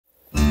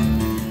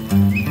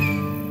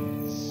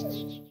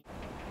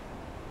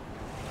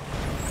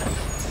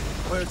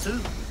where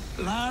to?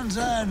 Land's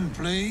End,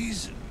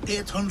 please.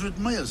 800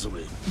 miles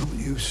away. Don't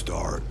you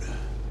start.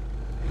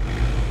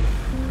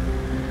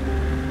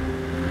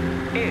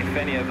 If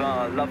any of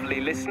our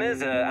lovely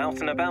listeners are out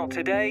and about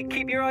today,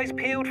 keep your eyes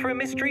peeled for a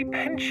mystery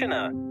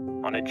pensioner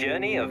on a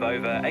journey of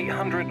over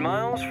 800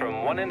 miles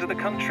from one end of the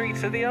country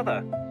to the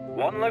other,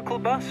 one local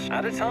bus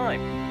at a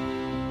time.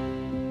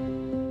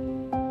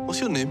 What's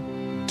your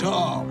name?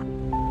 Tom.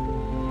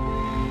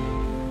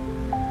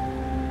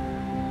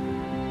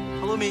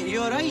 Hello, mate.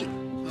 You all right?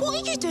 What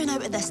are you doing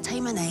out at this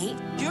time of night?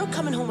 You're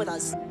coming home with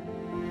us.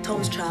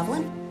 Tom's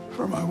travelling.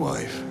 For my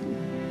wife.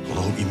 Well,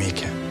 I hope you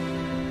make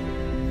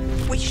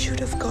it. We should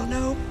have gone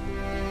home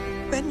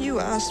when you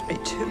asked me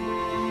to.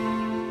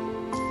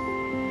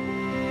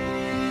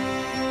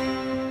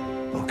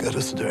 I'll get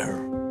us there.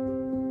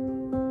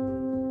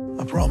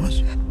 I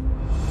promise.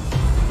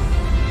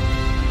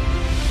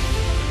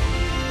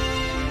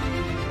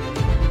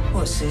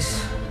 What's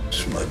this?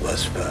 It's my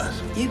bus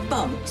pass. You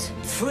bumped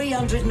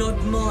 300 and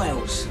odd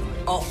miles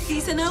off.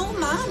 He's an old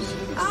man.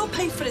 I'll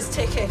pay for his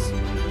ticket.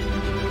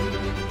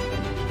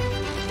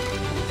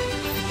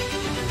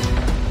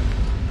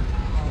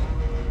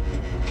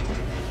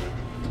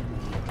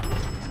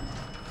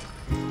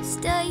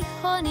 Stay,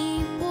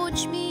 honey,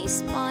 watch me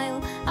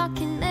smile. I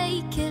can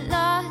make it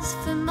last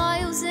for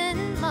miles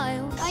and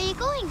miles. Are you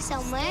going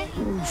somewhere?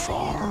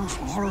 Far,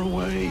 far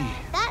away.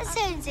 That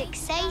sounds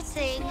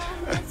exciting.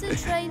 There's a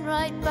train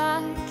right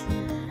back.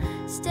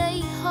 Stay,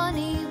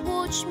 honey,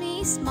 watch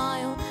me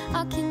smile.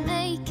 I can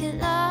make it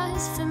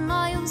last for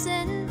miles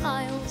and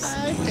miles.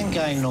 I think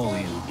I know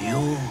you.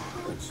 You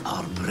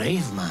are a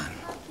brave man.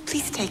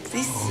 Please take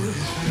this.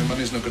 Your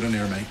money's not good in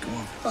here, mate. Go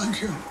on.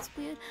 Thank you. It's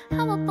weird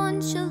how a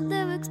bunch of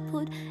lyrics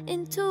put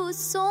into a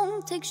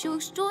song takes you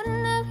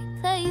extraordinary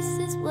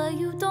places where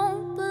you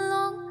don't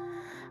belong.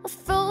 A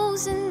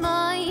frozen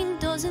mind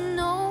doesn't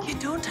know. You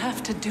don't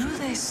have to do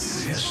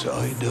this. Yes,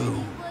 I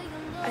do.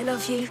 I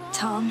love you,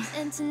 Tom.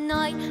 And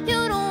tonight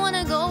you don't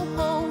wanna go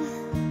home.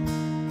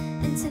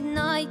 And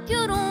tonight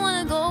you don't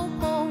wanna go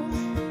home.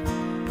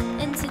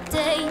 And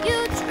today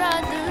you'd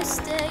rather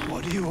stay.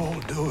 What are you all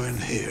doing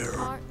here?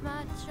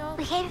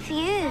 We came for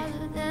you.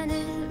 Than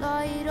it